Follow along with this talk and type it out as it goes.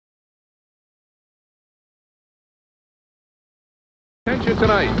attention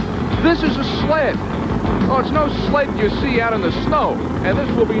tonight. This is a sled. Oh, it's no sled you see out in the snow, and this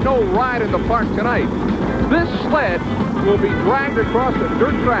will be no ride in the park tonight. This sled will be dragged across a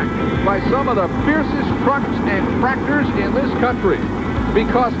dirt track by some of the fiercest trucks and tractors in this country.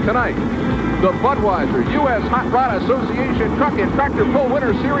 Because tonight, the Budweiser U.S. Hot Rod Association Truck and Tractor Pull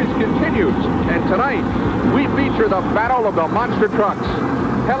Winter Series continues. And tonight, we feature the Battle of the Monster Trucks.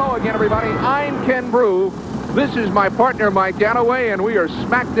 Hello again, everybody. I'm Ken Brew. This is my partner, Mike Galloway, and we are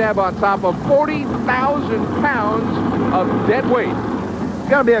smack dab on top of 40,000 pounds of dead weight. It's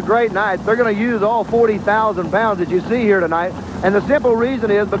going to be a great night. They're going to use all 40,000 pounds that you see here tonight. And the simple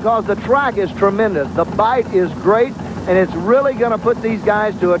reason is because the track is tremendous. The bite is great, and it's really going to put these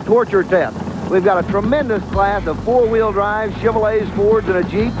guys to a torture test. We've got a tremendous class of four-wheel drive, Chevrolets, Fords, and a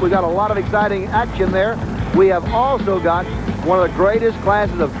Jeep. We've got a lot of exciting action there. We have also got one of the greatest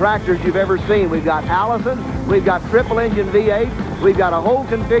classes of tractors you've ever seen. We've got Allison, we've got triple-engine V8, we've got a whole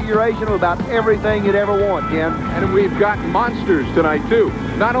configuration of about everything you'd ever want, Ken. And we've got monsters tonight, too.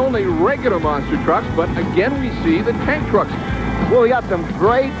 Not only regular monster trucks, but again we see the tank trucks. Well, we got some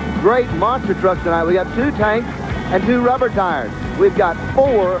great monster trucks tonight. We got 2 tanks and 2 rubber tires. We've got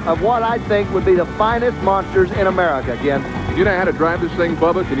 4 of what I think would be the finest monsters in America, Ken. You know how to drive this thing,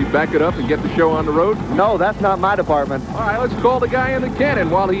 Bubba? Can you back it up and get the show on the road? No, that's not my department. All right, let's call the guy in the cannon.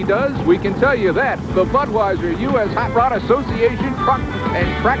 While he does, we can tell you that the Budweiser U.S. Hot Rod Association Truck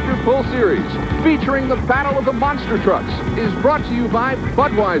and Tractor Pull Series, featuring the Battle of the Monster Trucks, is brought to you by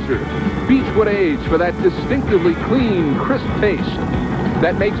Budweiser. Beechwood Age for that distinctively clean, crisp taste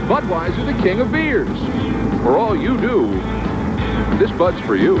that makes Budweiser the king of beers. For all you do, this Bud's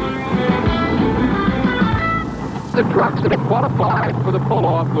for you. The trucks that have qualified for the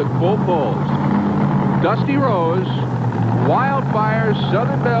pull-off with full pulls. Dusty Rose, Wildfire,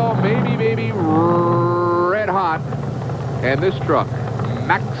 Southern Belle, Maybe, Red Hot, and this truck,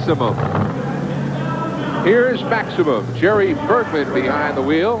 Maximum. Here's Maximum, Jerry Bergman behind the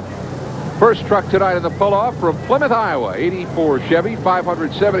wheel. First truck tonight in the pull-off from Plymouth, Iowa, 84 Chevy,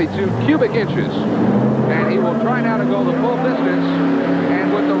 572 cubic inches. And he will try now to go the full distance,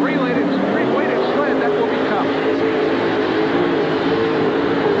 and with the three-weighted sled, that will be tough.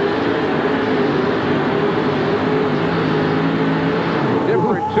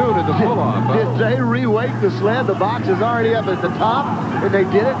 Different tune in the pull-off. Huh? Did they reweight the sled? The box is already up at the top, and they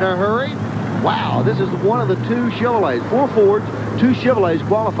did it in a hurry. Wow, this is one of the 2 Chevrolets, 4 Fords, 2 Chevrolets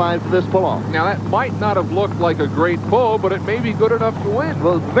qualified for this pull-off. Now, that might not have looked like a great pull, but it may be good enough to win.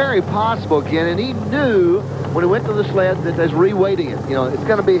 Well, very possible, Ken, and he knew when he went to the sled that there's reweighting it. You know, it's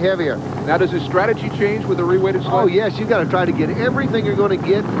going to be heavier. Now, does his strategy change with the reweighted sled? Oh, yes, you've got to try to get everything you're going to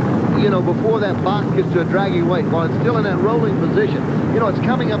get, you know, before that box gets to a dragging weight. While it's still in that rolling position, you know, it's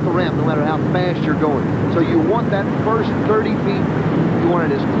coming up the ramp no matter how fast you're going. So you want that first 30 feet, you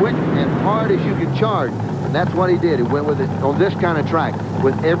want it as quick and hard as you can charge. And that's what he did. He went with it on this kind of track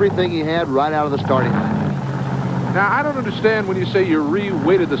with everything he had right out of the starting line. Now, I don't understand when you say you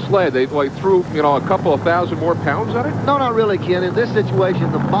re-weighted the sled. They like threw, you know, a couple of thousand more pounds on it? No, not really, Ken. In this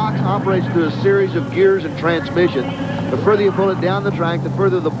situation, the box operates through a series of gears and transmission. The further you pull it down the track, the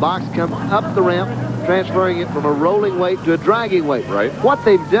further the box comes up the ramp, transferring it from a rolling weight to a dragging weight. Right. What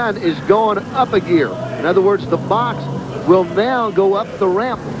they've done is gone up a gear. In other words, the box will now go up the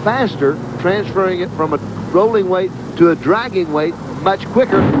ramp faster, transferring it from a rolling weight to a dragging weight much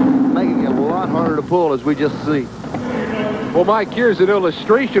quicker, making it a lot harder to pull, as we just see. Well, Mike, here's an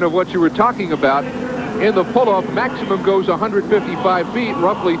illustration of what you were talking about. In the pull-off, Maximum goes 155 feet,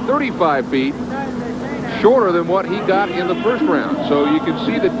 roughly 35 feet, shorter than what he got in the first round. So you can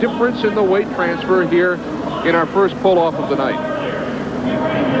see the difference in the weight transfer here in our first pull-off of the night.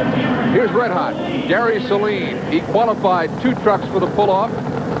 Here's Red Hot, Gary Saline. He qualified 2 trucks for the pull-off.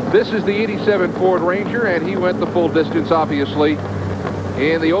 This is the 87 Ford Ranger, and he went the full distance, obviously,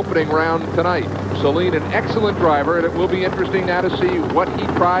 in the opening round tonight. Saline, an excellent driver, and it will be interesting now to see what he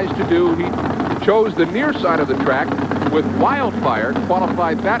tries to do. He chose the near side of the track with Wildfire,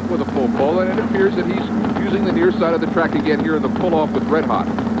 qualified that with a full pull, and it appears that he's using the near side of the track again here in the pull-off with Red Hot.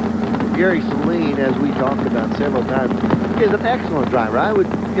 Gary Saline, as we talked about several times, is an excellent driver. I would,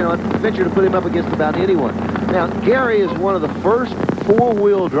 you know, venture to put him up against about anyone. Now, Gary is one of the first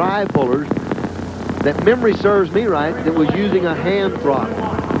four-wheel drive pullers that, memory serves me right, that was using a hand throttle.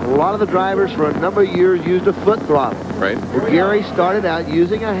 A lot of the drivers for a number of years used a foot throttle. Right. Well, Gary started out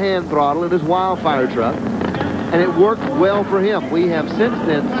using a hand throttle in his Wildfire truck, and it worked well for him. We have since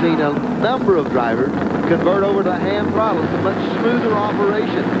then seen a number of drivers convert over to hand throttle. It's a much smoother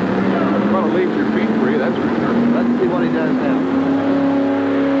operation. Well, it leaves your feet free, that's for sure. Let's see what he does now.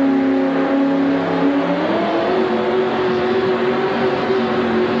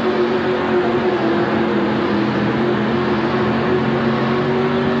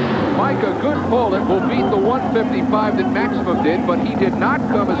 155 that Maximum did, but he did not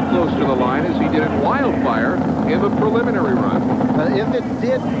come as close to the line as he did in Wildfire in the preliminary run. If it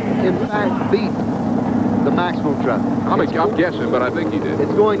did, in fact, beat the Maximum truck, I'm guessing, but I think he did.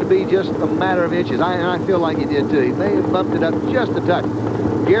 It's going to be just a matter of inches. And I feel like he did, too. He may have bumped it up just a touch.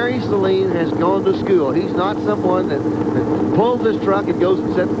 Gary Saline has gone to school. He's not someone that pulls this truck and goes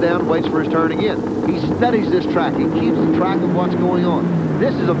and sits down and waits for his turn again. He studies this track. He keeps track of what's going on.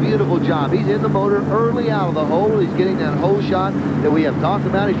 This is a beautiful job. He's in the motor early out of the hole. He's getting that hole shot that we have talked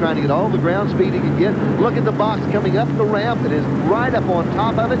about. He's trying to get all the ground speed he can get. Look at the box coming up the ramp. It is right up on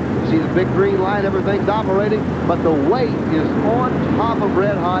top of it. You see the big green light. Everything's operating. But the weight is on top of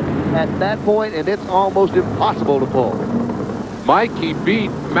Red Hot at that point, and it's almost impossible to pull. Mike, he beat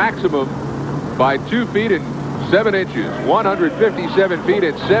Maximum by 2 feet and 7 inches. 157 feet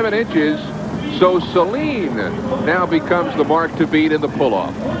and 7 inches. So Saline now becomes the mark to beat in the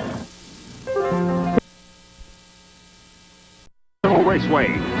pull-off.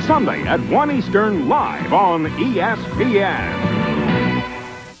 Raceway, Sunday at 1 Eastern, live on ESPN.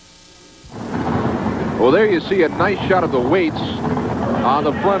 Well, there you see a nice shot of the weights on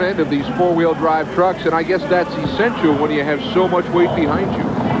the front end of these four-wheel drive trucks, and I guess that's essential when you have so much weight behind you.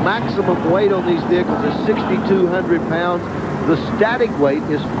 Maximum weight on these vehicles is 6,200 pounds. The static weight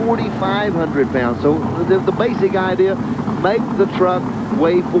is 4,500 pounds. So the basic idea, make the truck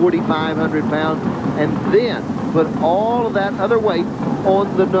weigh 4,500 pounds and then put all of that other weight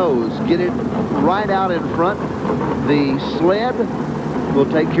on the nose. Get it right out in front. The sled will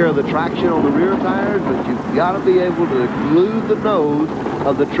take care of the traction on the rear tires, but you've got to be able to glue the nose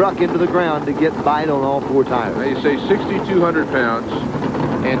of the truck into the ground to get bite on all four tires. Now you say 6,200 pounds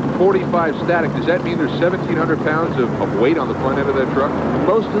and 45 static. Does that mean there's 1,700 pounds of weight on the front end of that truck?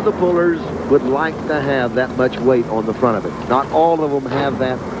 Most of the pullers would like to have that much weight on the front of it. Not all of them have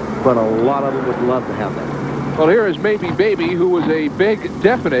that, but a lot of them would love to have that. Well, here is Maybe Baby, who was a big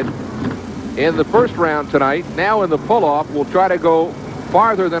definite in the first round tonight. Now in the pull-off, will try to go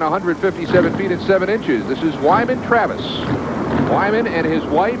farther than 157 feet and 7 inches. This is Wyman Travis. Wyman and his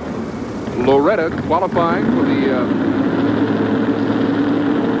wife, Loretta, qualifying for the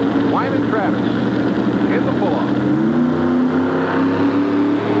Wyman Travis in the pull-off.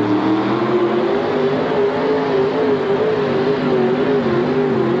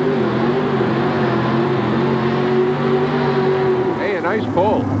 Hey, a nice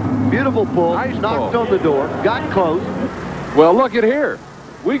pull. Beautiful pull. Nice knocked pull. on the door. Got close. Well, look at here.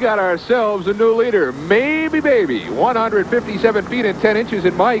 We got ourselves a new leader. Maybe Baby. 157 feet and 10 inches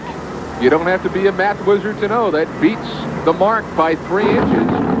in Mike. You don't have to be a math wizard to know that beats the mark by 3 inches.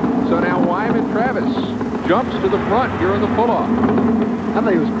 So now Wyman Travis jumps to the front here in the pull-off. I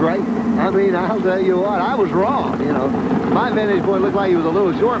think it was great. I mean, I'll tell you what, I was wrong. You know, my vantage point looked like he was a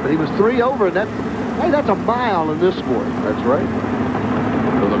little short, but he was 3 over, and that's a mile in this sport. That's right.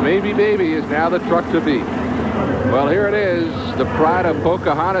 So the Maybe Baby is now the truck to beat. Well, here it is, the pride of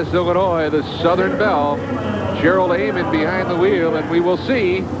Pocahontas, Illinois, the Southern Belle. Gerald Amon behind the wheel, and we will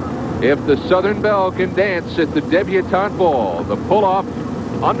see if the Southern Belle can dance at the debutante ball. The pull-off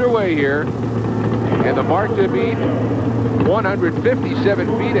underway here, and the mark to beat 157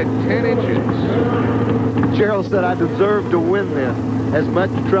 feet and 10 inches. Gerald said, I deserve to win this. As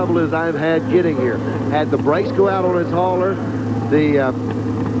much trouble as I've had getting here. Had the brakes go out on his hauler,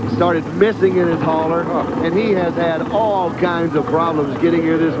 started missing in his hauler, and he has had all kinds of problems getting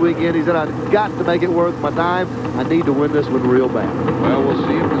here this weekend. He said, I've got to make it worth my time. I need to win this one real bad. Well, we'll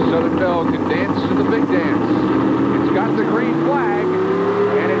see if the Southern Belle can dance to the big dance. It's got the green flag,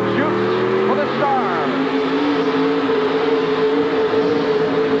 and it shoots for the stars.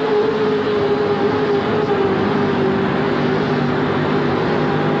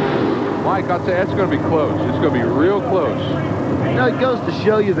 Mike, I'll say that's going to be close. It's going to be real close. You know, it goes to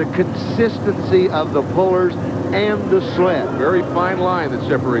show you the consistency of the pullers and the sled. Very fine line that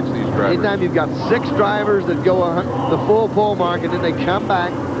separates these drivers. Anytime you've got 6 drivers that go the full pull mark, and then they come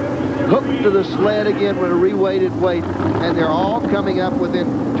back, hook to the sled again with a reweighted weight, and they're all coming up within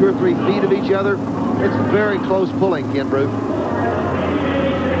 2 or 3 feet of each other. It's very close pulling, Ken Bruce.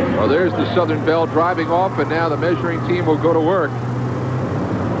 Well, there's the Southern Belle driving off, and now the measuring team will go to work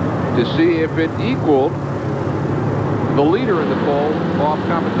to see if it equaled the leader in the pull-off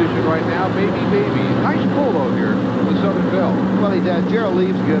competition right now, Maybe Baby. Nice pull, though, here from the Southern Belle. Well, he does. Gerald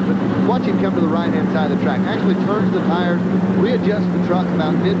leaves good, but watch him come to the right-hand side of the track. Actually turns the tires, readjusts the truck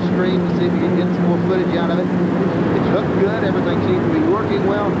about midstream to see if he can get some more footage out of it. It's hooked good. Everything seems to be working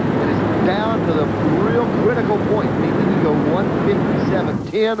well, and it's down to the real critical point. He needs to go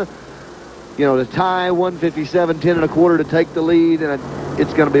 157.10. You know, to tie 157.10 and a quarter to take the lead, and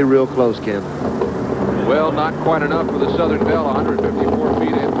it's going to be real close, Ken. Well, not quite enough for the Southern Belle, 154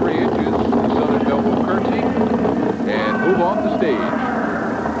 feet and 3 inches. The Southern Belle will curtsy and move off the stage.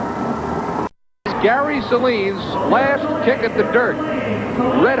 Gary Selene's last kick at the dirt.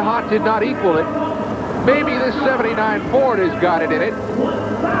 Red Hot did not equal it. Maybe this 79 Ford has got it in it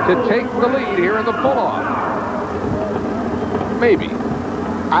to take the lead here in the pull-off. Maybe.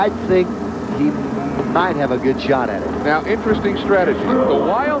 I think he might have a good shot at it. Now, interesting strategy. The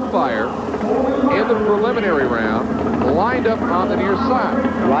Wildfire in the preliminary round lined up on the near side.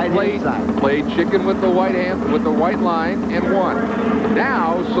 Right-hand side. Played chicken with the white line and won.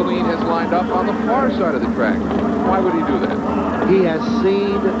 Now Selene has lined up on the far side of the track. Why would he do that? He has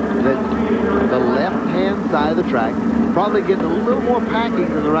seen that the left-hand side of the track probably getting a little more packing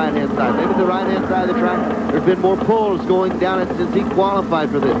than the right-hand side. Maybe the right-hand side of the track, there's been more pulls going down it since he qualified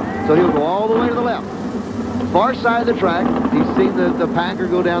for this. So he'll go all the way to the left. Far side of the track, he's seen the packer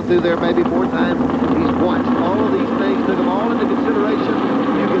go down through there maybe 4 times. He's watched all of these things, took them all into consideration.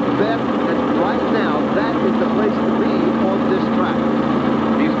 You can bet that right now that is the place to be on this track.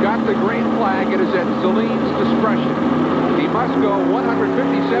 He's got the green flag. It is at Selene's discretion. He must go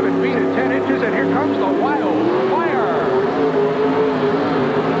 157 feet and 10 inches, and here comes the Wildfire.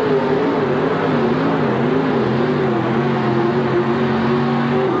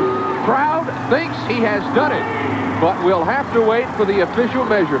 Crowd thinks he has done it, but we'll have to wait for the official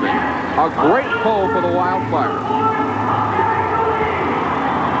measurement. A great pull for the Wildfire.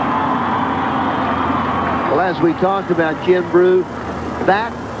 Well, as we talked about, Ken Brew,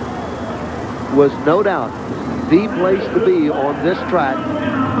 that was no doubt the place to be on this track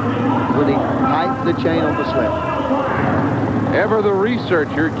when he tightened the chain on the slip. Ever the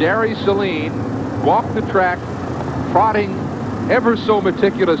researcher, Gary Selene, walked the track prodding ever so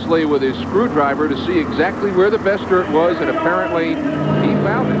meticulously with his screwdriver to see exactly where the best dirt was, and apparently he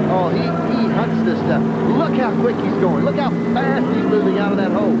found it. Oh, he hunts this stuff. Look how quick he's going. Look how fast he's moving out of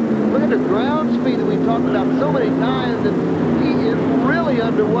that hole. Look at the ground speed that we've talked about so many times, and he is really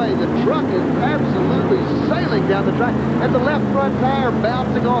underway. The truck is absolutely sailing down the track, and the left front tire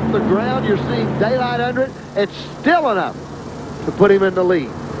bouncing off the ground. You're seeing daylight under it. It's still enough to put him in the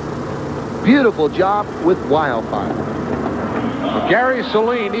lead. Beautiful job with Wildfire. Gary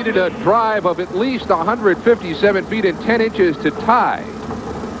Selene needed a drive of at least 157 feet and 10 inches to tie.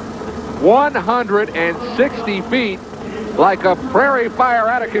 160 feet, like a prairie fire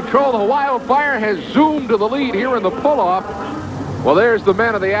out of control. The Wildfire has zoomed to the lead here in the pull-off. Well, there's the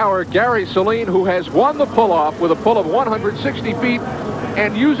man of the hour, Gary Selene, who has won the pull-off with a pull of 160 feet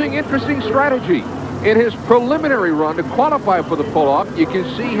and using interesting strategy. In his preliminary run to qualify for the pull-off, you can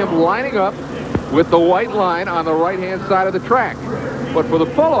see him lining up with the white line on the right-hand side of the track. But for the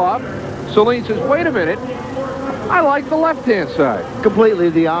pull-off, Selene says, wait a minute, I like the left-hand side. Completely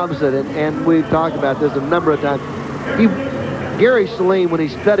the opposite, and we've talked about this a number of times. Gary Selene, when he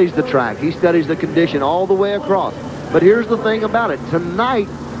studies the track, he studies the condition all the way across. But here's the thing about it. Tonight,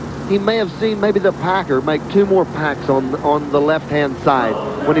 he may have seen maybe the packer make 2 more packs on the left-hand side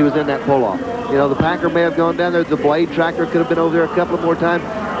when he was in that pull-off. You know, the packer may have gone down there. The blade tractor could have been over there a couple of more times.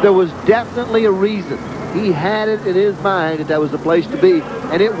 There was definitely a reason. He had it in his mind that was the place to be,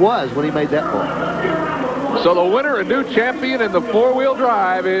 and it was when he made that pull. So the winner and new champion in the 4-wheel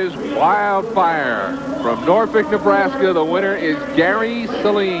drive is Wildfire. From Norfolk, Nebraska, the winner is Gary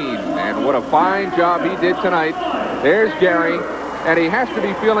Selene. And what a fine job he did tonight. There's Gary, and he has to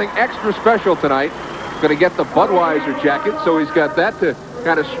be feeling extra special tonight. Going to get the Budweiser jacket, so he's got that to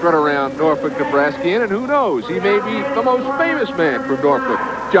kind of strut around Norfolk, Nebraska in, and who knows, he may be the most famous man from Norfolk.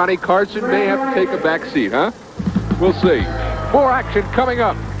 Johnny Carson may have to take a back seat, huh? We'll see. More action coming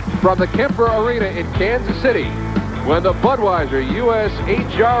up from the Kemper Arena in Kansas City when the Budweiser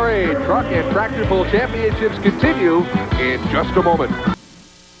USHRA Truck and Tractor Pull Championships continue in just a moment.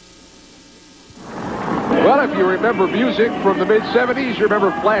 Well, if you remember music from the mid-'70s, you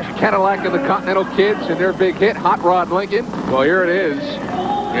remember Flash Cadillac and the Continental Kids and their big hit, Hot Rod Lincoln? Well, here it is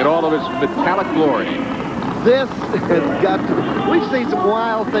in all of its metallic glory. This has got to be, we've seen some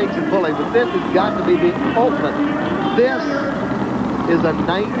wild things in pulling, but this has got to be the ultimate. This is a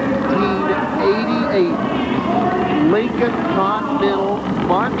 1988 Lincoln Continental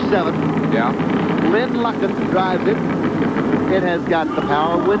Mark 7. Yeah. Lynn Luckett drives it. It has got the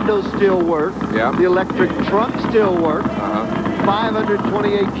power windows still work. Yeah. The electric trunk still works.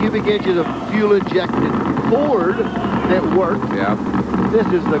 528 cubic inches of fuel injected Ford and it worked. Yeah. This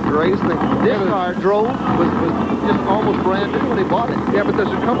is the greatest thing. This car drove was just almost brand new when he bought it. Yeah, but does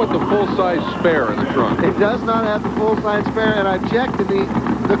it come with the full-size spare in the trunk? It does not have the full-size spare, and I've checked, and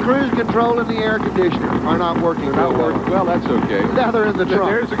the cruise control and the air conditioner are not working. Not working. Well, that's okay. Now they're in the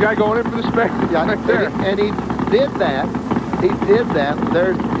trunk. There's the guy going in for the spare. Yeah, right there. And he did that. He did that.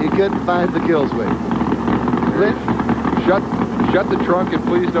 He couldn't find the kill switch. Shut the trunk, and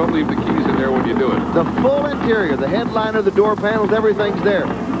please don't leave the keys in there when you do it. The full interior, the headliner, the door panels, everything's there.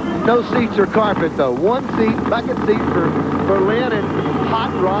 No seats or carpet, though. One seat, bucket seat for Lynn and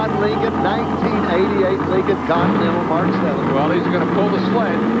Hot Rod Lincoln, 1988 Lincoln Continental Mark 7. Well, he's going to pull the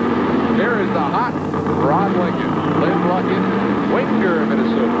sled. Here is the Hot Rod Lincoln. Lynn Luckett, Winker,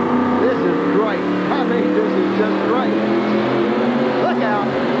 Minnesota. This is great. I mean, this is just great. Look out.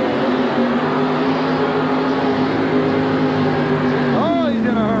 Oh, he's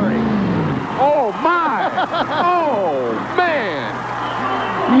in a hurry. Oh, my! Oh,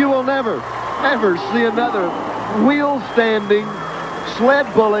 man! You will never, ever see another wheel-standing,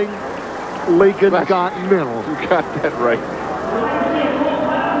 sled-pulling Lincoln Continental. You got that right.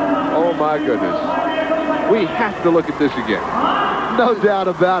 Oh, my goodness. We have to look at this again. No doubt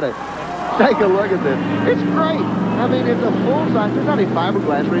about it. Take a look at this. It's great. I mean, it's a full-size. There's not any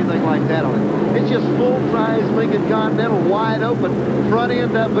fiberglass or anything like that on it. It's just full-size Lincoln Continental, wide open, front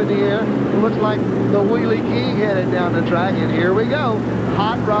end up in the air. It looks like the Wheelie King headed down the track, and here we go.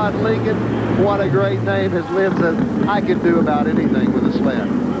 Hot Rod Lincoln. What a great name. As Lynn says, I can do about anything with a sled.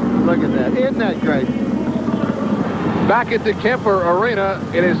 Look at that. Isn't that great? Back at the Kemper Arena,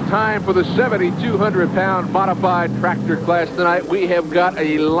 it is time for the 7,200-pound modified tractor class tonight. We have got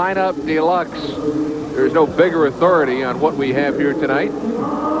a lineup deluxe. There's no bigger authority on what we have here tonight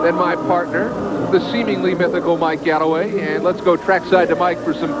than my partner, the seemingly mythical Mike Galloway. And let's go trackside to Mike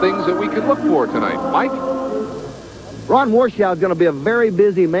for some things that we can look for tonight. Mike? Ron Warshow is going to be a very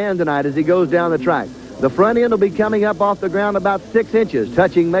busy man tonight as he goes down the track. The front end will be coming up off the ground about 6 inches,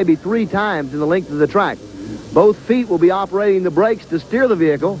 touching maybe 3 times in the length of the track. Both feet will be operating the brakes to steer the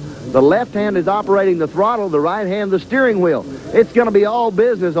vehicle. The left hand is operating the throttle, the right hand the steering wheel. It's going to be all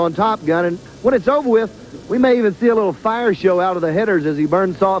business on Top Gun, and when it's over with, we may even see a little fire show out of the headers as he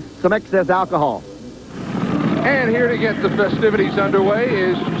burns off some excess alcohol. And here to get the festivities underway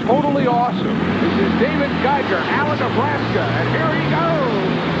is Totally Awesome. This is David Geiger, Allen, Nebraska, and here he goes.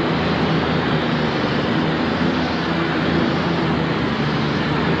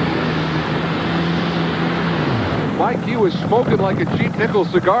 Mike, you was smoking like a cheap nickel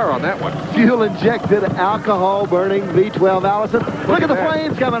cigar on that one. Fuel-injected, alcohol-burning V12 Allison. Look at the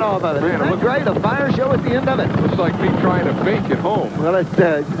flames coming off of it. Man, Isn't that great? A fire show at the end of it. Looks like me trying to bake at home. Well, it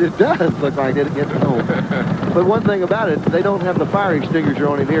does look like it gets home. But one thing about it, they don't have the fire extinguisher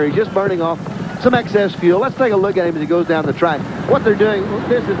on him here. He's just burning off some excess fuel. Let's take a look at him as he goes down the track. What they're doing,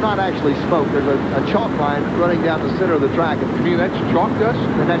 this is not actually smoke. There's a chalk line running down the center of the track. You mean that's chalk dust?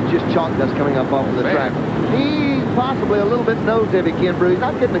 And that's just chalk dust coming up off of the track. He's possibly a little bit nose-heavy, Ken Brew. He's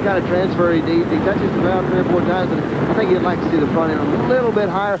not getting the kind of transfer he needs. He touches the ground 3 or 4 times, and I think he'd like to see the front end a little bit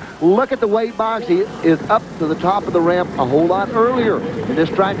higher. Look at the weight box. He is up to the top of the ramp a whole lot earlier in this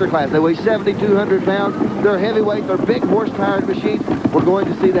tractor class. They weigh 7,200 pounds. They're heavyweight. They're big horsepower machines. We're going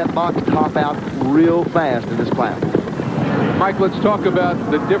to see that box top out real fast in this class. Mike, let's talk about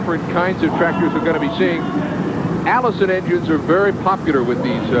the different kinds of tractors we're going to be seeing. Allison engines are very popular with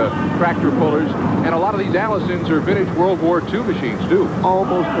these tractor pullers, and a lot of these Allisons are vintage World War II machines, too.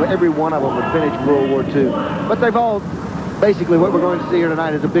 Almost every one of them is vintage World War II. But they've all, basically what we're going to see here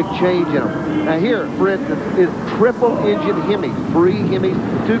tonight is a big change in them. Now here, for instance, is triple engine Hemis, 3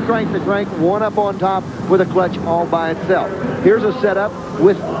 Hemis, 2 crank-to-crank, 1 up on top with a clutch all by itself. Here's a setup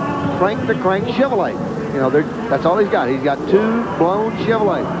with crank-to-crank Chevrolet. You know, that's all he's got. He's got 2 blown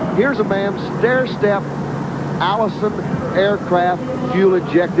Chevrolet. Here's a man, stair-step Allison aircraft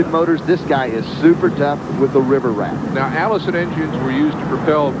fuel-injected motors. This guy is super tough with the river rat. Now, Allison engines were used to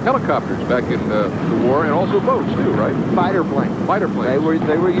propel helicopters back in the war, and also boats, too, right? Fighter planes. Fighter planes.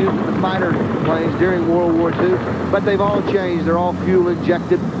 They were used in the fighter planes during World War II, but they've all changed. They're all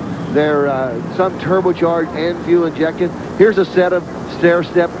fuel-injected. They're some turbocharged and fuel-injected. Here's a set of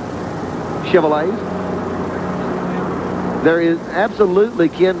stair-step Chevrolets. There is absolutely,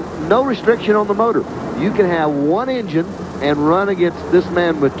 Ken, no restriction on the motor. You can have 1 engine and run against this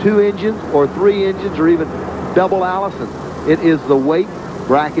man with 2 engines or 3 engines or even double Allison. It is the weight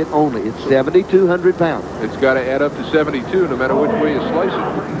bracket only. It's 7,200 pounds. It's got to add up to 72 no matter which way you slice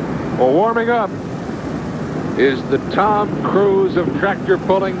it. Well, warming up is the Tom Cruise of tractor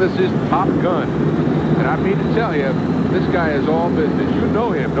pulling. This is Top Gun. And I mean to tell you, this guy is all business. You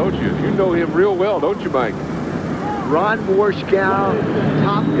know him, don't you? You know him real well, don't you, Mike? Ron Warschkow,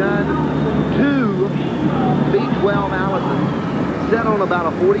 Top Gun, 2 V12 Allison, set on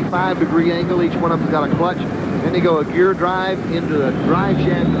about a 45-degree angle. Each one of them's got a clutch. Then they go a gear drive into the drive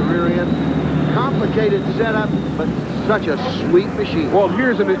shaft in the rear end. Complicated setup, but such a sweet machine. Well,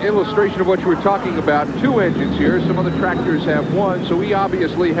 here's an illustration of what you were talking about. 2 engines here. Some other tractors have 1, so he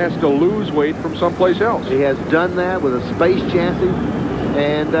obviously has to lose weight from someplace else. He has done that with a space chassis,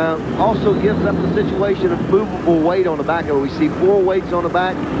 and also gives up the situation of movable weight on the back of it. We see 4 weights on the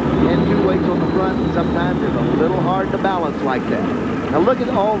back and 2 weights on the front, and sometimes it's a little hard to balance like that. Now look at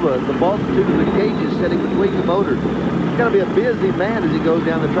all the multitude of the gauges sitting between the motors. He's going to be a busy man as he goes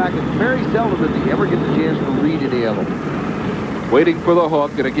down the track, and very seldom does he ever get the chance to read any of them. Waiting for the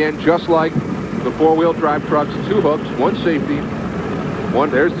hook, and again, just like the 4-wheel drive trucks, 2 hooks, 1 safety.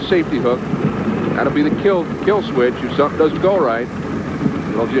 There's the safety hook. That'll be the kill switch if something doesn't go right.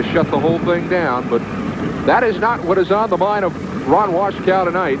 It'll just shut the whole thing down, but that is not what is on the mind of Ron Warschkow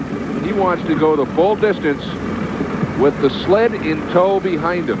tonight. He wants to go the full distance with the sled in tow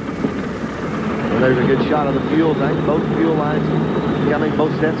behind him. Well, there's a good shot of the fuel tank. Both fuel lines coming,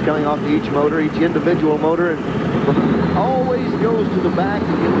 both sets coming off each motor, each individual motor, and always goes to the back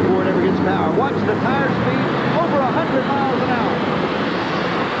again before it ever gets power. Watch the tire speed, over 100 miles an hour.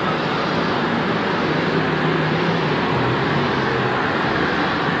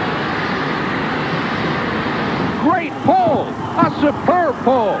 Great pull, a superb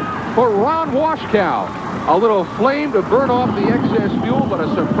pull for Ron Warschkow. A little flame to burn off the excess fuel, but a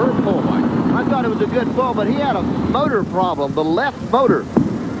superb pull, Mike. I thought it was a good pull, but he had a motor problem. The left motor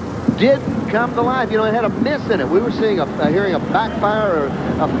didn't come to life. You know, it had a miss in it. We were seeing hearing a backfire or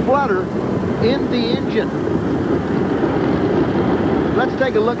a flutter in the engine. Let's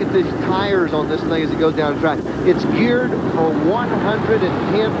take a look at these tires on this thing as it goes down the track. It's geared for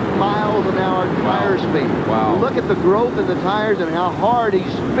 110 miles an hour tire speed. Wow. Look at the growth in the tires and how hard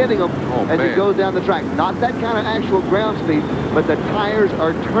he's spinning them as he goes down the track. Not that kind of actual ground speed, but the tires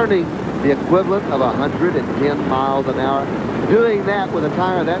are turning the equivalent of 110 miles an hour. Doing that with a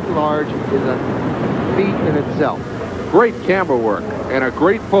tire that large is a feat in itself. Great camber work and a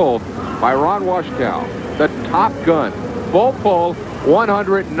great pull by Ron Warschkow. The Top Gun. Full pull,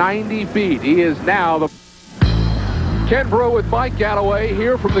 190 feet. He is now the... Ken Brew with Mike Galloway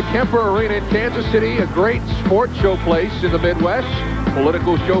here from the Kemper Arena in Kansas City, a great sports showplace in the Midwest.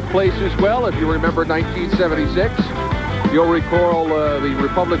 Political showplace as well, if you remember 1976. You'll recall the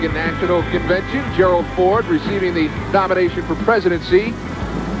Republican National Convention, Gerald Ford receiving the nomination for presidency.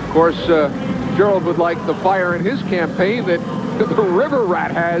 Of course, Gerald would like the fire in his campaign that the River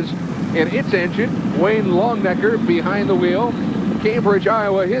Rat has in its engine. Wayne Longnecker behind the wheel. Cambridge,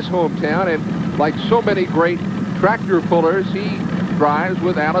 Iowa, his hometown, and like so many great tractor pullers, he drives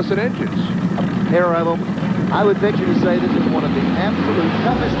with Allison engines. A pair of them. I would venture to say this is one of the absolute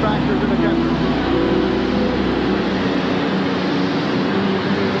toughest tractors in the country.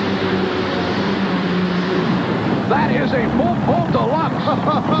 That is a full pull deluxe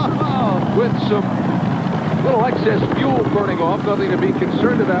with some little excess fuel burning off. Nothing to be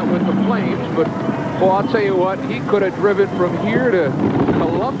concerned about with the flames, but well, I'll tell you what, he could have driven from here to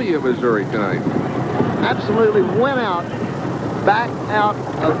Columbia, Missouri tonight. Absolutely went out, back out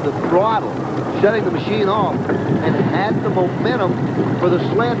of the throttle, shutting the machine off, and had the momentum for the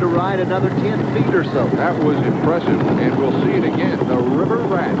sled to ride another 10 feet or so. That was impressive, and we'll see it again. The River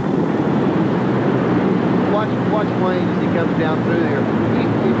Rat. Watch Wayne as he comes down through here.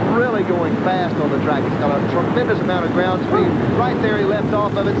 He's really going fast on the track. He's got a tremendous amount of ground speed. Right there he left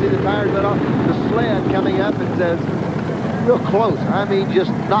off of it. See the tires let off. The sled coming up and says, real close. I mean, just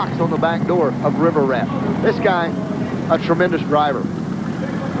knocks on the back door of River Rat. This guy, a tremendous driver.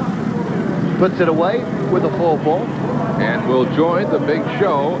 Puts it away with a full pull. And will join the big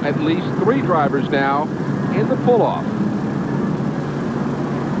show. At least 3 drivers now in the pull-off.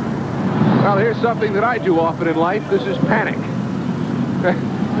 Well, here's something that I do often in life. This is panic.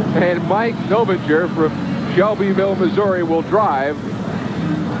 And Mike Novinger from Shelbyville, Missouri will drive.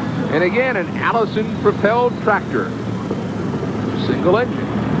 And again, an Allison-propelled tractor. Single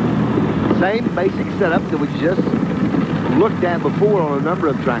engine. Same basic setup that we just looked at before on a number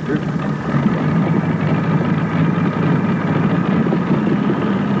of tractors.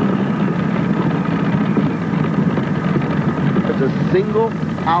 It's a single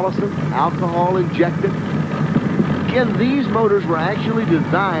Allison alcohol injected. Again, these motors were actually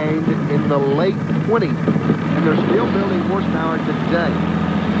designed in the late 20s, and they're still building horsepower today.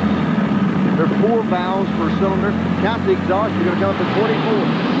 There are 4 valves per cylinder. Count the exhaust, you're going to come up to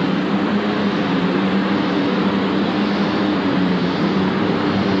 24.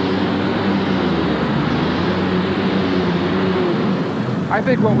 I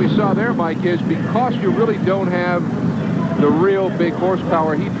think what we saw there, Mike, is because you really don't have the real big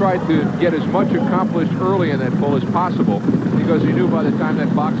horsepower, he tried to get as much accomplished early in that pull as possible because he knew by the time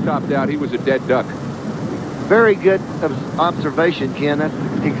that box topped out, he was a dead duck. Very good observation, Ken. That's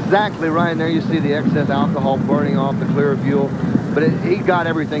exactly right. And there you see the excess alcohol burning off the clear fuel. But he got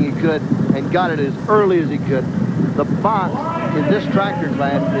everything he could and got it as early as he could. The box in this tractor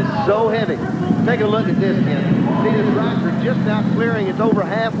class is so heavy. Take a look at this, Ken. See this tractor just now clearing. It's over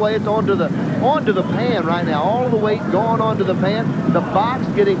halfway. It's onto the pan right now. All of the weight going onto the pan. The box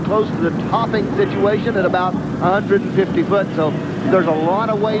getting close to the topping situation at about 150 foot. So there's a lot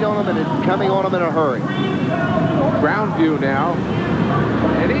of weight on them, and it's coming on them in a hurry. Ground view now,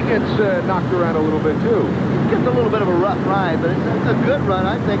 and he gets knocked around a little bit too. Gets a little bit of a rough ride, but it's a good run,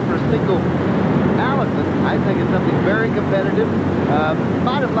 I think, for a single Allison. I think it's something very competitive.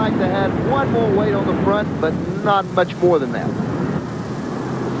 Might have liked to have one more weight on the front, but not much more than that.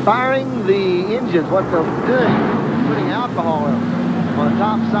 Firing the engines, what they're doing, putting alcohol on the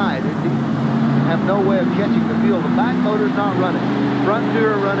top side. They have no way of catching the fuel. The back motor's not running. Front two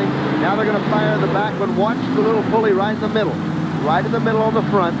are running. Now they're going to fire the back one. Watch the little pulley right in the middle. Right in the middle on the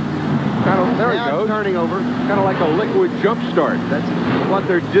front. There now it goes. Turning over. Kind of like a liquid jump start. That's what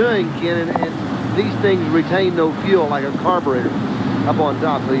they're doing, Ken, and these things retain no fuel like a carburetor up on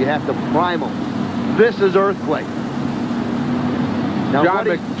top, so you have to prime them. This is earthquake. Now,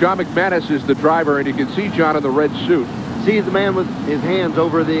 John McManus is the driver, and you can see John in the red suit. See the man with his hands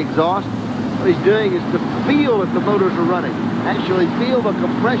over the exhaust? What he's doing is to feel if the motors are running. Actually feel the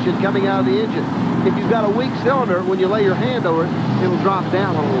compression coming out of the engine. If you've got a weak cylinder, when you lay your hand over it, it'll drop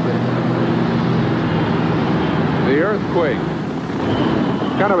down a little bit. The earthquake.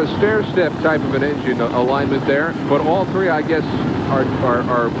 Kind of a stair-step type of an engine alignment there, but all three, I guess, are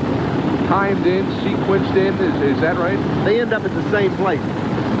timed in, sequenced in. Is that right? They end up at the same place.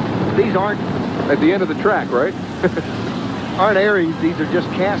 These aren't at the end of the track, right? aren't Aries. These are just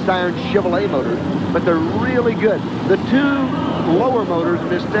cast iron Chevrolet motors, but they're really good. The two lower motors in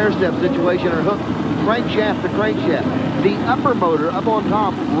this stair-step situation are hooked crankshaft to crankshaft. The upper motor up on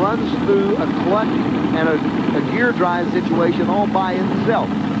top runs through a clutch and a gear drive situation all by itself.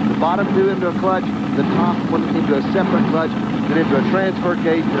 The bottom two into a clutch, the top one into a separate clutch, then into a transfer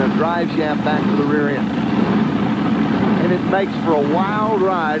case and a drive shaft back to the rear end. And it makes for a wild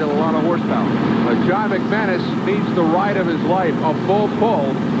ride and a lot of horsepower. John McManus needs the ride of his life, a full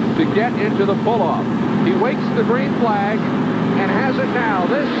pull, to get into the pull-off. He waits the green flag and has it now.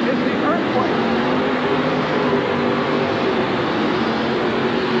 This is the earthquake.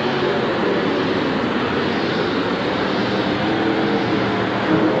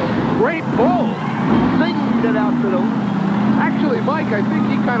 Great pull. Zinged it out to the... Actually, Mike, I think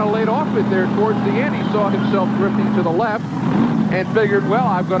he kind of laid off it there towards the end. He saw himself drifting to the left and figured, well,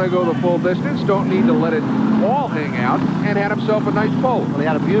 I'm going to go the full distance. Don't need to let it all hang out, and had himself a nice pull. Well, he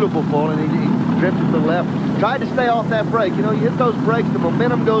had a beautiful pull, and he drifted to the left. Tried to stay off that brake. You know, you hit those brakes, the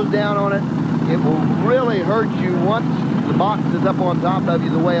momentum goes down on it. It will really hurt you once the box is up on top of you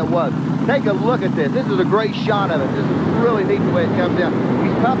the way it was. Take a look at this. This is a great shot of it. This is really neat the way it comes down.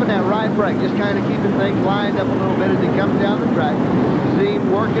 He's pumping that right brake, just kind of keeping things lined up a little bit as he comes down the track. See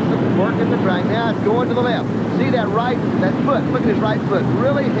him working the track. Now it's going to the left. See that foot, look at his right foot,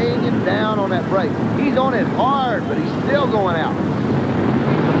 really hanging down on that brake. He's on it hard, but he's still going out.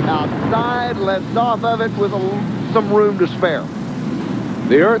 Outside, lets off of it with some room to spare.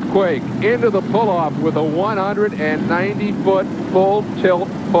 The earthquake into the pull-off with a 190-foot full tilt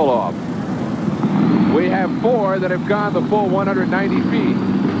pull-off. We have four that have gone the full 190 feet.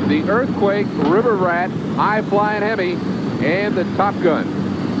 The Earthquake, River Rat, High Flying Hemi, and the Top Gun.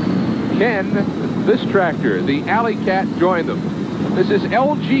 Ken, this tractor, the Alley Cat, joined them. This is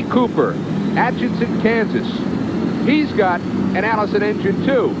L.G. Cooper, Atchison, Kansas. He's got an Allison engine,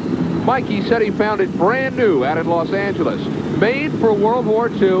 too. Mikey said he found it brand new out in Los Angeles. Made for World War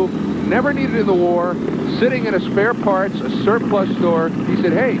II, never needed in the war, sitting in a spare parts, a surplus store. He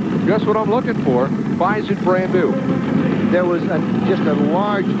said, hey, just what I'm looking for. Buys it brand new. There was just a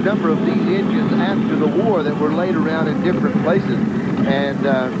large number of these engines after the war that were laid around in different places. And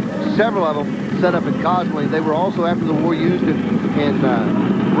several of them set up in Cosmoline. They were also, after the war, used in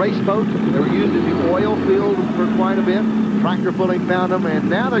race boats. They were used in the oil field for quite a bit. Tractor pulling found them, and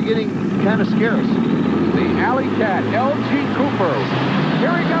now they're getting kind of scarce. The Alley Cat, L.G. Cooper.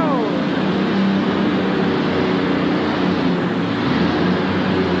 Here he goes.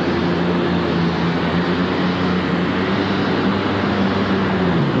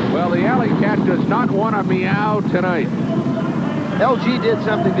 Well, the Alley Cat does not want to meow tonight. LG did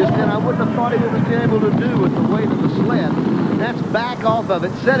something just then I wouldn't have thought he would have been able to do with the weight of the sled. That's back off of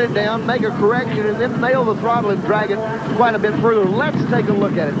it, set it down, make a correction, and then nail the throttle and drag it quite a bit further. Let's take a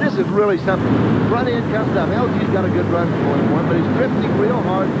look at it. This is really something. Front end comes up. LG's got a good run going for him, but he's drifting real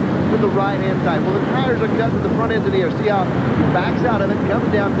hard to the right-hand side. Well, the tires are cut to the front end of the air. See how he backs out of it,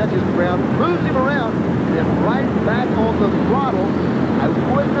 comes down, touches the ground, moves him around, and then right back on the throttle. I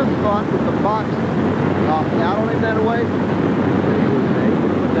wouldn't have thought with the box off out on him that way that he was able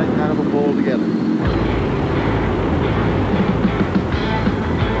to put that kind of a pull together.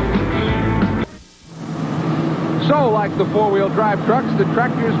 So, like the four-wheel drive trucks, the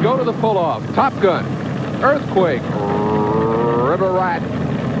tractors go to the pull-off. Top Gun, Earthquake, River Rat,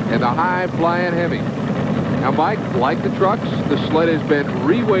 and the high-flying Hemi. Now, Mike, like the trucks, the sled has been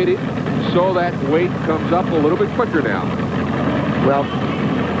re-weighted so that weight comes up a little bit quicker now. Well,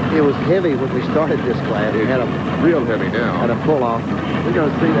 it was heavy when we started this class. It had a real heavy now. Had a pull-off. We're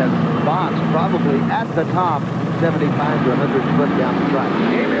going to see that box probably at the top, 75 to 100 foot down the track.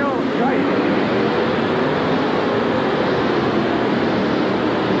 Emil Geist.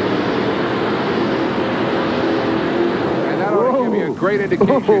 A great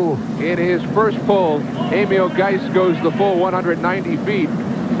indication. In his first pull, Emil Geist goes the full 190 feet,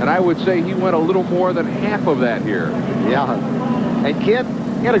 and I would say he went a little more than half of that here. Yeah, and Kent,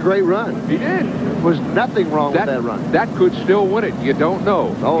 he had a great run. He did. There was nothing wrong with that run. That could still win it. You don't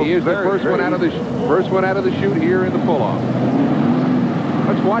know. Oh, he is the first one out of the chute here in the pull-off.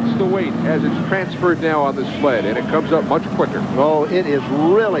 Let's watch the weight as it's transferred now on the sled, and it comes up much quicker. Oh, it is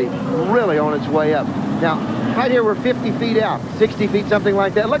really, really on its way up. Now, right here, we're 50 feet out, 60 feet, something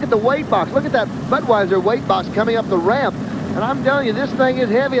like that. Look at the weight box. Look at that Budweiser weight box coming up the ramp. And I'm telling you, this thing is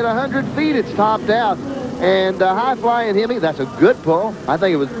heavy at 100 feet. It's topped out. And high-flying Hemi, that's a good pull. I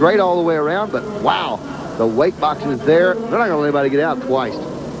think it was great all the way around, but wow, the weight box is there. They're not going to let anybody get out twice.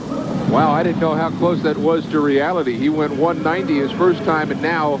 Wow, I didn't know how close that was to reality. He went 190 his first time, and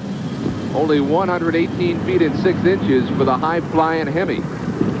now only 118 feet and 6 inches for the high-flying Hemi.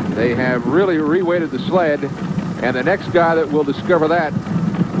 They have really re-weighted the sled, and the next guy that will discover that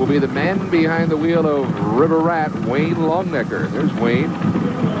will be the man behind the wheel of River Rat, Wayne Longnecker. There's Wayne,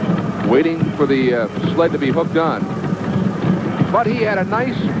 waiting for the sled to be hooked on. But he had a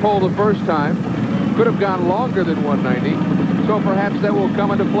nice pull the first time. Could have gone longer than 190, so perhaps that will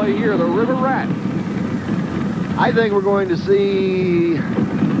come into play here, the River Rat. I think we're going to see a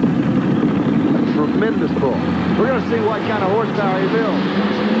tremendous pull. We're going to see what kind of horsepower he builds.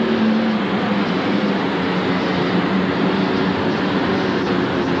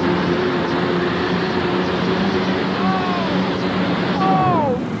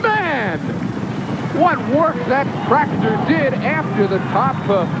 What work that tractor did after the top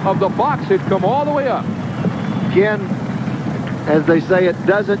of the box had come all the way up. Ken, as they say, it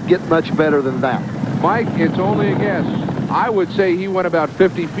doesn't get much better than that. Mike, it's only a guess. I would say he went about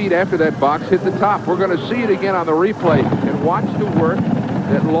 50 feet after that box hit the top. We're going to see it again on the replay and watch the work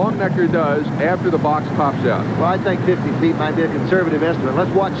that Longnecker does after the box pops out. Well, I think 50 feet might be a conservative estimate.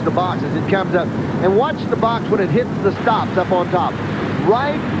 Let's watch the box as it comes up. And watch the box when it hits the stops up on top.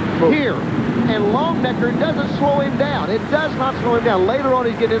 Right here. And Longnecker doesn't slow him down. It does not slow him down. Later on,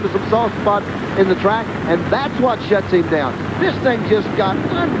 he's getting into some soft spots in the track, and that's what shuts him down. This thing just got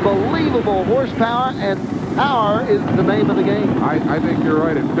unbelievable horsepower, and power is the name of the game. I think you're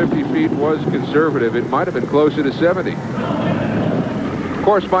right. And 50 feet was conservative. It might have been closer to 70. Of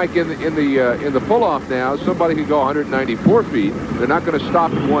course, Mike, in the pull-off now, somebody can go 194 feet. They're not going to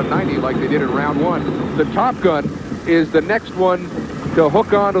stop at 190 like they did in round one. The Top Gun is the next one to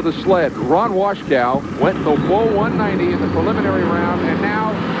hook onto the sled. Ron Washkow went the full 190 in the preliminary round, and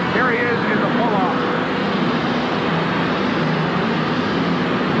now here he is in the pull-off.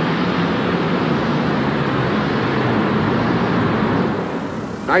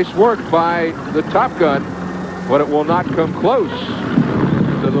 Nice work by the Top Gun, but it will not come close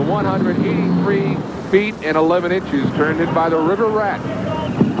to the 183 feet and 11 inches turned in by the River Rat.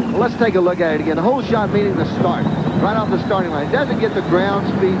 Well, let's take a look at it again. The whole shot meaning the start. Right off the starting line. It doesn't get the ground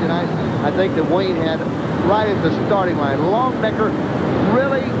speed that I think that Wayne had right at the starting line. Longnecker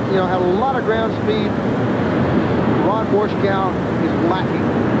really, had a lot of ground speed. Ron Washkow is lacking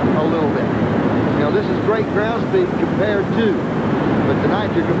a little bit. This is great ground speed compared to, but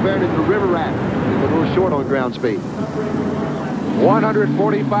tonight you're comparing it to River Rat. He's a little short on ground speed.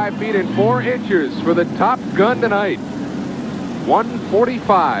 145 feet and 4 inches for the Top Gun tonight.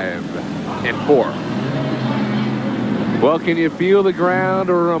 145 and 4. Well, can you feel the ground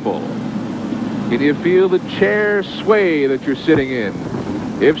rumble? Can you feel the chair sway that you're sitting in?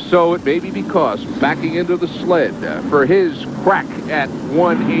 If so, it may be because backing into the sled for his crack at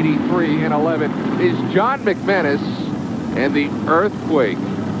 183.11 is John McManus and the Earthquake.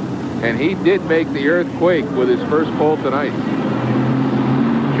 And he did make the Earthquake with his first pole tonight.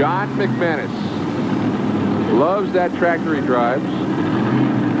 John McManus loves that tractor he drives.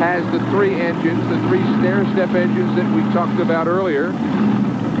 Has the 3 engines, the 3 stair-step engines that we talked about earlier.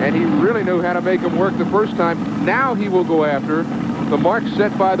 And he really knew how to make them work the first time. Now he will go after the mark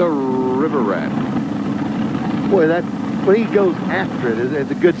set by the River Rat. Boy, that when he goes after it,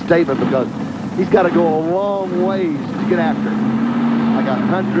 it's a good statement because he's got to go a long ways to get after it. Like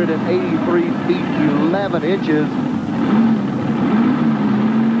 183 feet, 11 inches.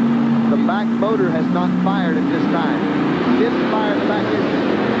 The back motor has not fired at this time. Didn't fire the back engine.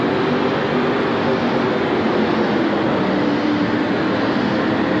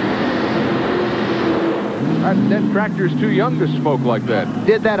 That tractor's too young to smoke like that.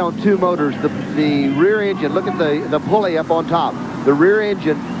 Did that on 2 motors. The rear engine, look at the pulley up on top. The rear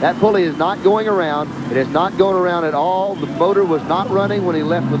engine, that pulley is not going around. It is not going around at all. The motor was not running when he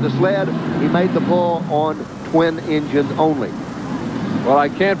left with the sled. He made the pull on twin engines only. Well, I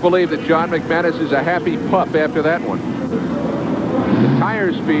can't believe that John McManus is a happy pup after that one. The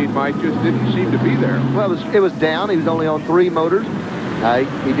tire speed, Mike, just didn't seem to be there. Well, it was down. He was only on 3 motors.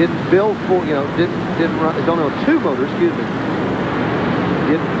 He didn't build for, didn't run. He's only on 2 motors, excuse me.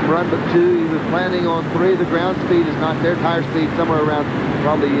 Didn't run but 2. He was planning on 3. The ground speed is not there. Tire speed somewhere around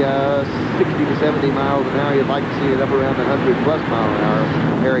probably 60 to 70 miles an hour. You'd like to see it up around the 100+ mile an hour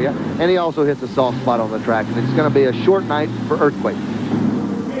area. And he also hits a soft spot on the track. And it's going to be a short night for Earthquake.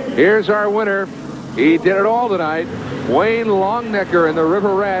 Here's our winner. He did it all tonight. Wayne Longnecker in the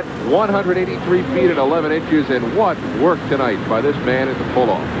River Rat, 183 feet and 11 inches. And what work tonight by this man at the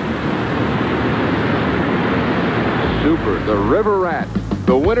pull-off. Super. The River Rat,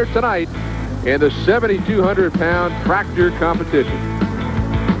 the winner tonight in the 7,200-pound tractor competition.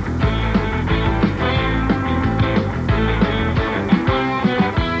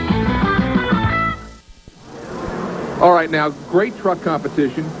 All right, now, great truck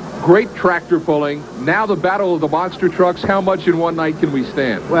competition, great tractor pulling. Now the battle of the monster trucks. How much in one night can we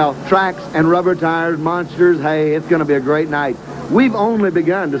stand? Well, tracks and rubber tires, monsters, hey, it's going to be a great night. We've only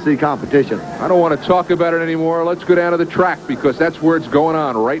begun to see competition. I don't want to talk about it anymore. Let's go down to the track because that's where it's going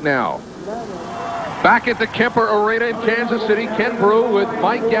on right now. Back at the Kemper Arena in Kansas City, Ken Brew with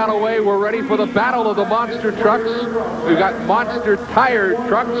Mike Galloway. We're ready for the battle of the monster trucks. We've got monster tire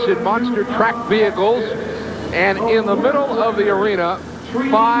trucks and monster track vehicles. And in the middle of the arena,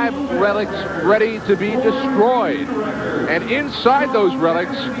 5 relics ready to be destroyed. And inside those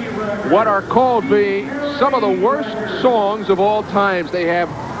relics, what are called be some of the worst songs of all times. They have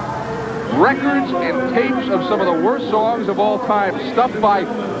records and tapes of some of the worst songs of all time, stuff by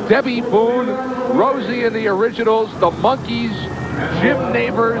Debbie Boone, Rosie and the Originals, the Monkees, Jim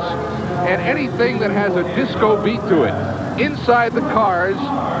Neighbors, and anything that has a disco beat to it. Inside the cars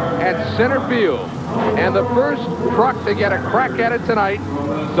at center field. And the first truck to get a crack at it tonight,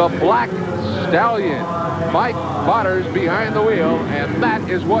 the Black Stallion. Mike Botters behind the wheel, and that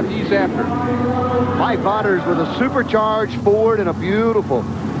is what he's after. Mike Botters with a supercharged Ford and a beautiful,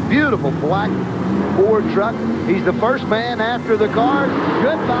 beautiful black Ford truck. He's the first man after the cars.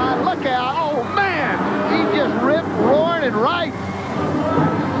 Goodbye. Look out. Oh, man. He just ripped, roaring, and right.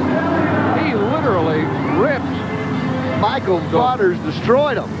 He literally ripped. Michael Botters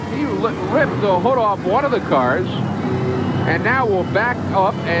destroyed him. He ripped the hood off one of the cars, and now we'll back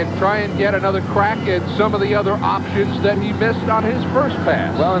up and try and get another crack at some of the other options that he missed on his first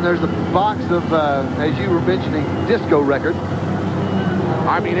pass. Well, and there's a box of, as you were mentioning, disco records.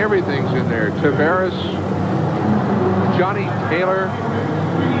 I mean, everything's in there. Tavares, Johnny Taylor,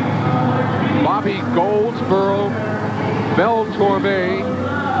 Bobby Goldsboro, Mel Torme,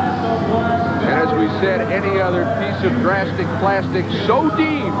 and as we said, any other piece of drastic plastic so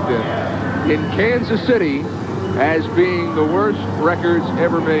deemed in Kansas City as being the worst records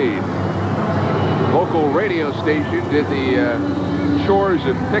ever made. Local radio station did the chores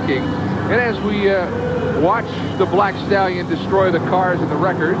and picking, and as we watch the Black Stallion destroy the cars and the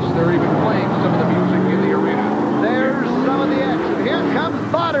records, they're even playing some of the music in the arena. There's some of the action. Here comes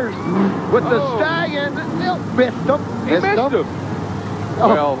Botters with the Stallion. Missed him. He missed him.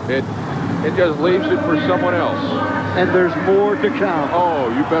 Well, it just leaves it for someone else. And there's more to come. Oh,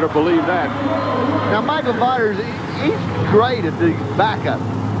 you better believe that. Now, Michael Botters, he's great at the backup.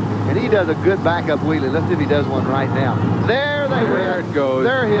 And he does a good backup wheelie. Let's see if he does one right now. There they went. There it goes.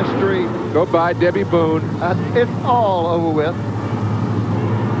 Their history. Go by Debbie Boone. It's all over with.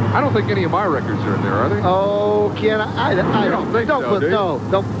 I don't think any of my records are in there, are they? Oh, Ken, I don't think so, do you?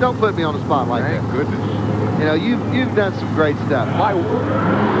 Don't put me on the spot like Thank that. goodness. You know, you've done some great stuff. My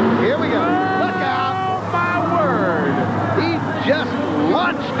Here we go. Look out. Oh, my word. He just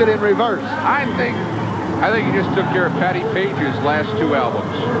launched it in reverse. I think he just took care of Patty Page's last 2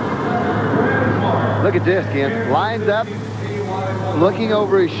 albums. Look at this, Ken. Lines up, looking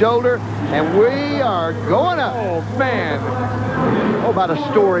over his shoulder, and we are going up. Oh, man. Oh, about a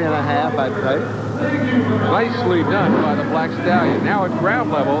story and a half, I'd say. Nicely done by the Black Stallion. Now at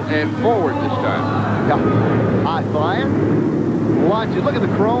ground level and forward this time. Yeah. High flying. Watch it. Look at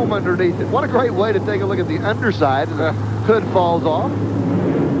the chrome underneath it. What a great way to take a look at the underside. The hood falls off.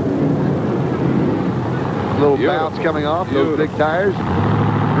 Little bounce coming off those big tires.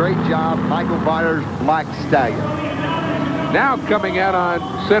 Great job, Michael Byers' Black Stallion. Now coming out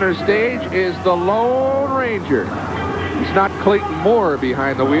on center stage is the Lone Ranger. It's not Clayton Moore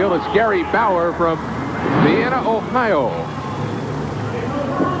behind the wheel. It's Gary Bauer from Vienna, Ohio.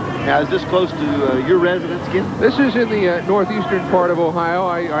 Now, is this close to your residence, Ken? This is in the northeastern part of Ohio.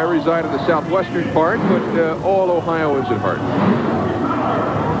 I reside in the southwestern part, but all Ohio is at heart.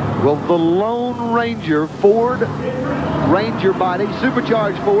 Well, the Lone Ranger Ford Ranger body,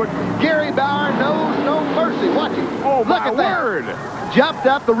 supercharged Ford. Gary Bauer knows no mercy. Watch it. Oh, look my at that. word. Jumped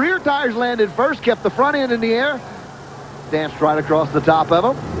up. The rear tires landed first, kept the front end in the air. Danced right across the top of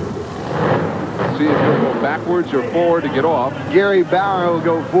them. See if he'll go backwards or forward to get off. Gary Bauer will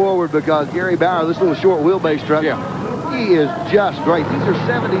go forward because Gary Bauer, this little short wheelbase truck, he is just great. These are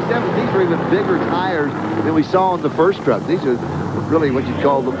 77. These are even bigger tires than we saw in the first truck. These are really what you'd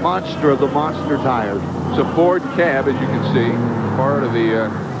call the monster of the monster tires. It's a Ford cab, as you can see, part of the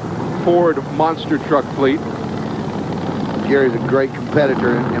Ford monster truck fleet. Gary's a great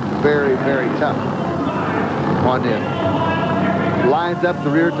competitor and very, very tough on this. Lines up the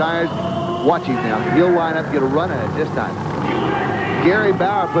rear tires. Watch him now. He'll line up and get a run at it this time. Gary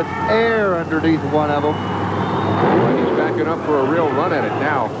Bauer puts air underneath one of them. He's backing up for a real run at it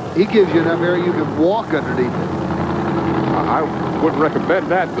now. He gives you enough air you can walk underneath it. I wouldn't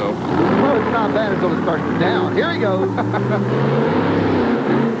recommend that, though. Well, it's not bad until it starts to down. Here he goes.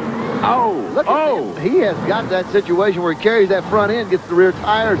 Oh! Look at him. He has got that situation where he carries that front end, gets the rear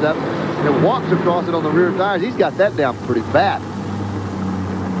tires up, and walks across it on the rear tires. He's got that down pretty bad.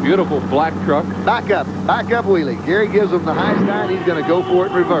 Beautiful black truck. Back up wheelie. Gary gives him the high side. He's going to go for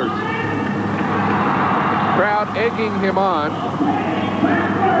it in reverse. Crowd egging him on.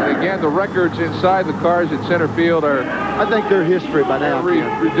 And again, the records inside the cars at center field are... I think they're history by now.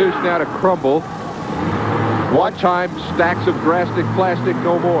 Reduced now to crumble. One time, stacks of drastic plastic,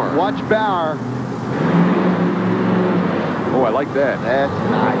 no more. Watch Bauer. Oh, I like that. That's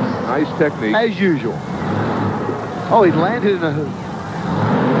nice. Nice technique. As usual. Oh, he landed in a...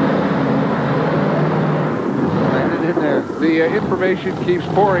 in there. The information keeps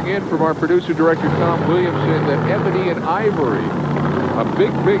pouring in from our producer director Tom Williamson that Ebony and Ivory, a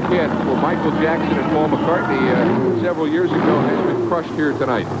big hit for Michael Jackson and Paul McCartney several years ago, has been crushed here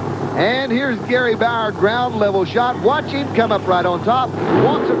tonight. And here's Gary Bauer, ground level shot. Watch him come up right on top,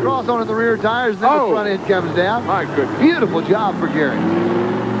 walks across onto the rear tires, and then the front end comes down. My goodness. Beautiful job for Gary.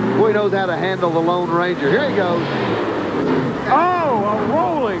 Boy, he knows how to handle the Lone Ranger. Here he goes. Oh, a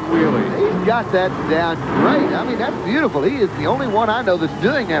rolling wheelie. He's got that down great. I mean, that's beautiful. He is the only one I know that's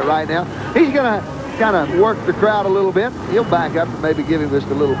doing that right now. He's going to kind of work the crowd a little bit. He'll back up and maybe give him just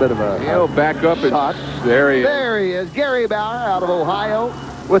a little bit of a He'll back up shot. There he is. There he is. Gary Bauer out of Ohio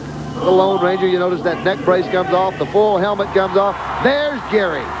with the Lone Ranger. You notice that neck brace comes off. The full helmet comes off. There's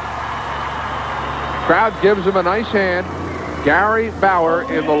Gary. Crowd gives him a nice hand. Gary Bauer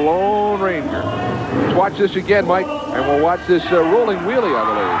in the Lone Ranger. Let's watch this again, Mike, and we'll watch this rolling wheelie, I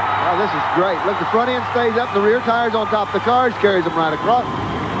believe. Oh, this is great. Look, the front end stays up, the rear tires on top of the cars, carries them right across.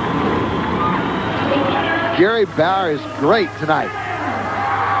 Gary Bauer is great tonight.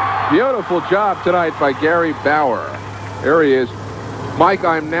 Beautiful job tonight by Gary Bauer. There he is. Mike,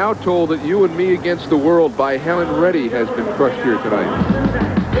 I'm now told that You and Me Against the World by Helen Reddy has been crushed here tonight.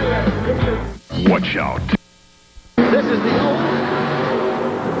 Watch out. This is the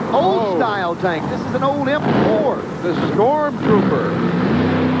old style tank. This is an old M4. The Stormtrooper.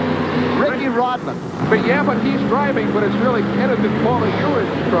 Ricky Rodman. But he's driving, but it's really Kenneth and Paula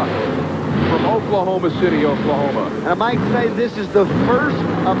Ewan's truck from Oklahoma City, Oklahoma. And I might say this is the first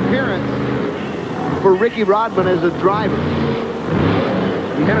appearance for Ricky Rodman as a driver.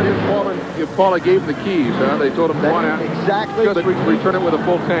 Kenneth and Paula gave him the keys, huh? They told him to want out. Exactly. Just return it with a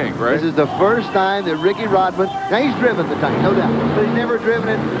full tank, right? This is the first time that Ricky Rodman, now he's driven the tank, no doubt, but he's never driven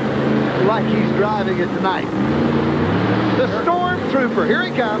it like he's driving it tonight. The Stormtrooper. Stormtrooper. Here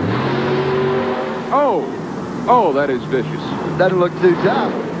he comes. Oh, that is vicious. Doesn't look too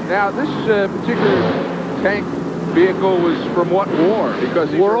tough. Now, this particular tank vehicle was from what war? Because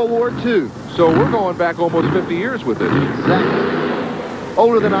World War II. So we're going back almost 50 years with this. Exactly.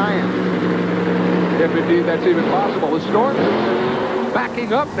 Older than I am. If indeed that's even possible. The Stormtrooper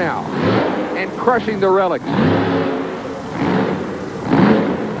backing up now and crushing the relics.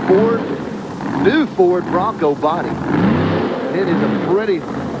 New Ford Bronco body. It is a pretty...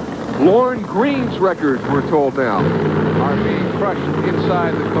 Lorne Green's records, we're told now, are being crushed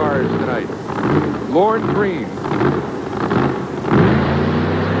inside the cars tonight. Lorne Green.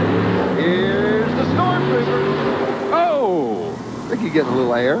 Here's the Stormtrooper. Oh! I think he's getting a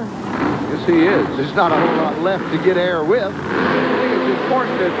little air. Yes, he is. There's not a whole lot left to get air with. I think it's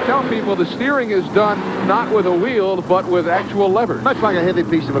important to tell people the steering is done not with a wheel, but with actual levers. Much like a heavy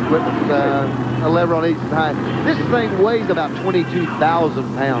piece of equipment, a lever on each side. This thing weighs about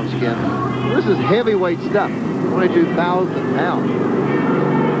 22,000 pounds, Ken. This is heavyweight stuff. 22,000 pounds.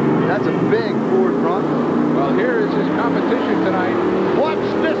 That's a big Ford Bronco. Well, here is his competition tonight. Watch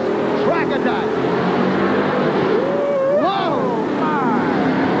this track attack. Whoa! My!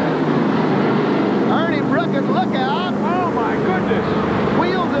 Ernie Brookins, look out. Oh, my goodness.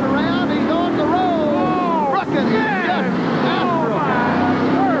 Wheels it around. He's on the roll. Oh, Brookins is man. just Oh, my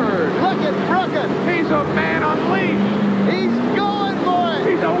word. Look at Brookins. He's a man unleashed. He's going for it.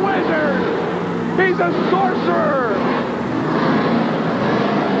 He's a wizard. He's a sorcerer.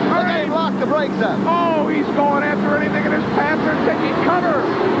 Look at him lock the brakes up. Oh, he's going after anything in his path. They're taking cover.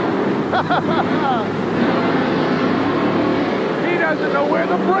 He doesn't know where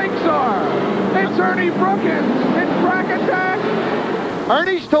the brakes are. It's Ernie Brookins in Track Attack.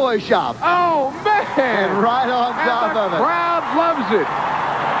 Ernie's Toy Shop. Oh, man. And right on top of the it. crowd loves it.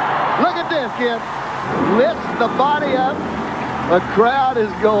 Look at this, kid. Lifts the body up. The crowd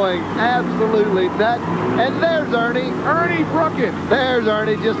is going absolutely nuts. And there's Ernie. Ernie Brookins. There's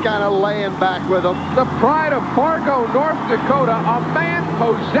Ernie just kind of laying back with them. The pride of Fargo, North Dakota. A man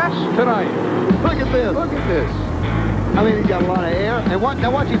possessed tonight. Look at this. Look at this. I mean, he's got a lot of air. And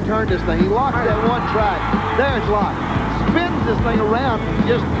now watch him turn this thing. He locks that one track. There it's locked. Spins this thing around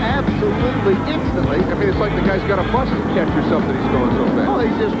just absolutely instantly. I mean, it's like the guy's got a bus to catch or something. He's going so fast. Oh,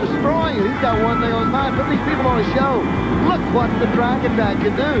 he's just destroying it. He's got one thing on his mind. Put these people on a show. Look what the Track Attack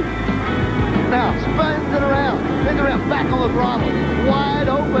can do. Now, spins it around. Spins it around. Back on the throttle.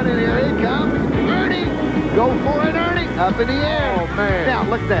 Wide open, and here he comes. Ernie. Go for it, Ernie. Up in the air. Oh, man. Now,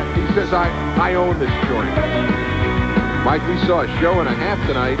 look at that. He says, I own this joint. Mike, we saw a show and a half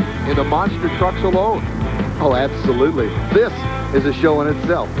tonight in the monster trucks alone. Oh, absolutely. This is a show in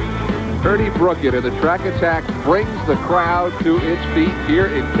itself. Ernie Brookins in the Track Attack brings the crowd to its feet here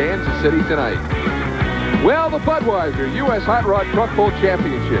in Kansas City tonight. Well, the Budweiser U.S. Hot Rod Truck Pull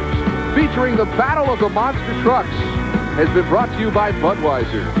Championships, featuring the Battle of the Monster Trucks, has been brought to you by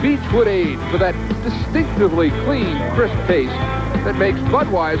Budweiser. Beechwood Age for that distinctively clean, crisp taste that makes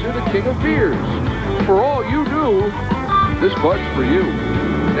Budweiser the king of beers. For all you do, this Bud's for you.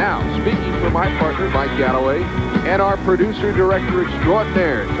 Now, speaking for my partner, Mike Galloway, and our producer-director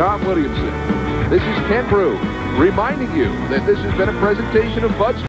extraordinaire, Tom Williamson, this is Ken Brew, reminding you that this has been a presentation of Bud's